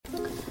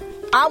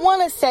I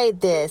want to say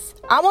this.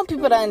 I want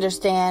people to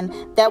understand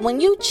that when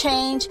you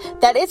change,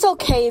 that it's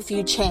okay if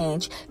you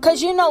change.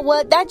 Because you know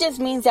what? That just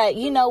means that,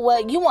 you know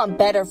what? You want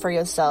better for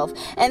yourself.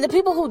 And the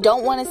people who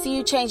don't want to see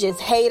you change is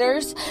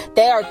haters.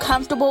 They are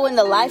comfortable in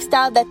the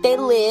lifestyle that they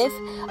live,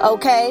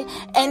 okay?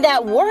 And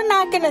that we're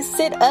not going to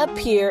sit up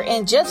here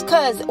and just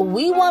because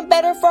we want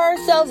better for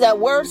ourselves, that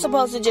we're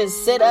supposed to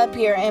just sit up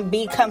here and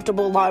be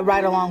comfortable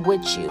right along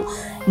with you.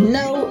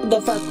 No,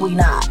 the fuck we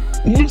not.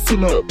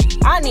 Listen up.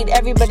 I need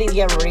everybody to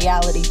get a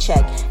reality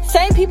check.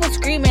 Same people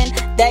screaming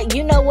that,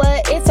 you know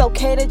what, it's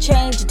okay to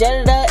change,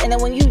 da-da-da, and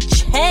then when you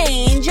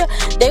change,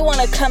 they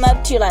want to come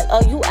up to you like,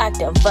 oh, you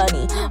acting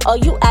funny. Oh,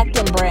 you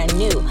acting brand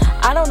new.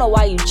 I don't know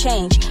why you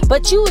changed,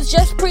 but you was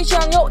just preaching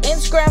on your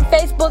Instagram,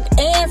 Facebook,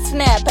 and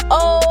Snap.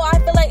 Oh, I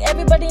feel like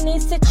everybody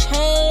needs to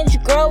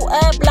change, grow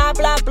up, blah,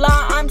 blah,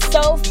 blah. I'm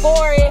so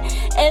for it.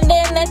 And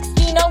then next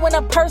thing you know, when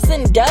a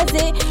person does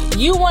it,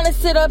 you want to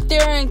sit up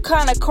there and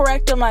kind of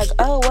correct them like,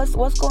 oh,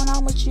 what's going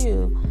on with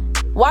you?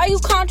 Why are you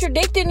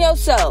contradicting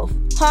yourself?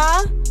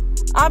 Huh?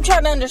 I'm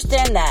trying to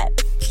understand that.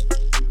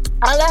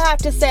 All I have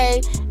to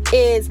say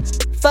is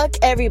fuck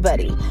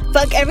everybody.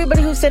 Fuck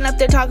everybody who's sitting up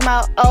there talking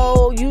about,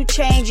 oh, you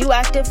changed, you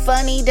acted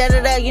funny,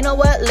 da-da-da. You know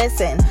what?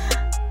 Listen,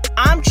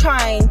 I'm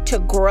trying to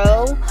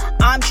grow.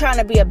 I'm trying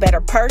to be a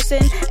better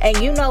person. And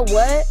you know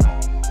what?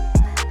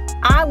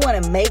 I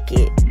want to make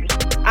it.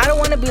 I don't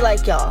want to be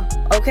like y'all,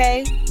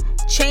 okay?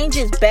 Change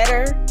is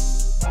better.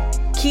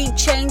 Keep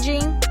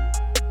changing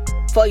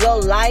for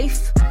your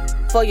life,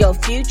 for your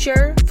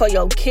future, for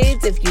your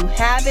kids if you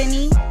have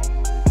any.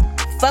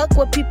 Fuck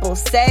what people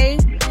say.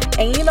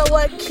 And you know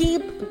what?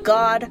 Keep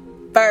God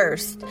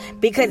first.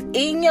 Because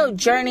in your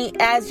journey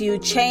as you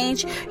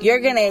change, you're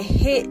going to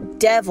hit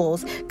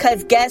devils.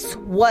 Because guess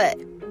what?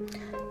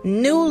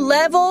 New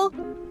level,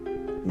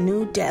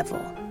 new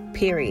devil.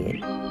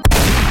 Period.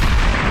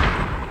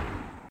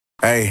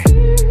 Hey,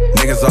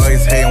 niggas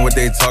always hating what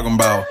they talking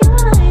about.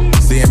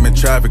 See him in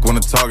traffic, wanna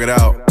talk it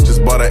out.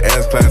 Just bought an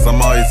S-Class,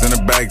 I'm always in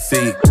the back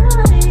seat.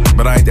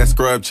 But I ain't that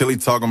scrub chili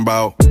talking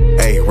about.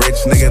 Hey, rich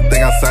nigga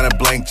think I signed a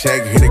blank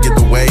check. Here to get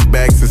the wave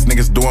back since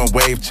niggas doing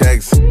wave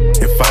checks.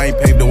 If I ain't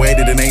paved the way,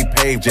 then it ain't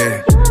paved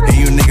yet. And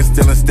you niggas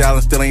still in style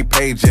and still ain't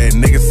paid yet.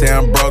 Niggas say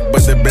I'm broke,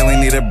 but the bill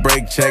ain't need a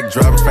brake check.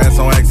 Driving fast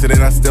on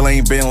accident, I still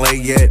ain't been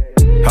late yet.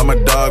 I'm a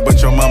dog,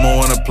 but your mama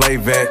wanna play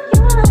vet.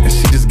 And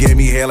she just gave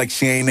me hair like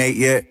she ain't ate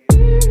yet.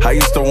 I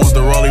used to want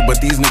the rollie,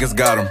 but these niggas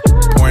got them.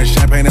 Pouring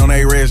champagne on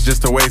their wrist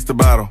just to waste the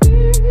bottle.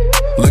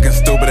 Looking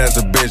stupid as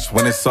a bitch.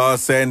 When it's all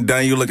said and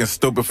done, you looking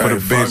stupid for the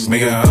bitch,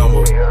 nigga.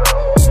 Humble.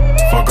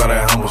 Fuck all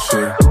that humble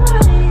shit.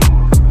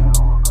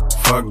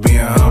 Fuck being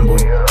humble.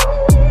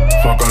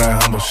 Fuck all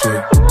that humble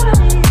shit.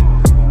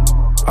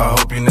 I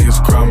hope you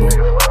niggas crumble.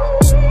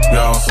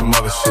 Y'all on some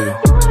other shit.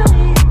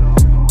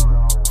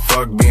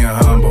 Fuck being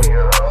humble.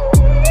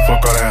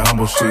 Fuck all that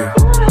humble shit.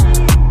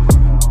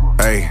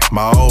 Hey,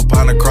 my old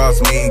partner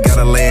crossed me,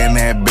 gotta lay in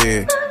that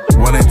bed.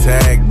 Wanted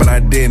tag, but I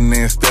didn't.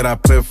 Instead, I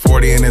put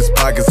 40 in his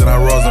pockets and I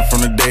rose him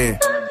from the dead.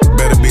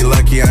 Better be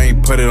lucky I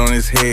ain't put it on his head.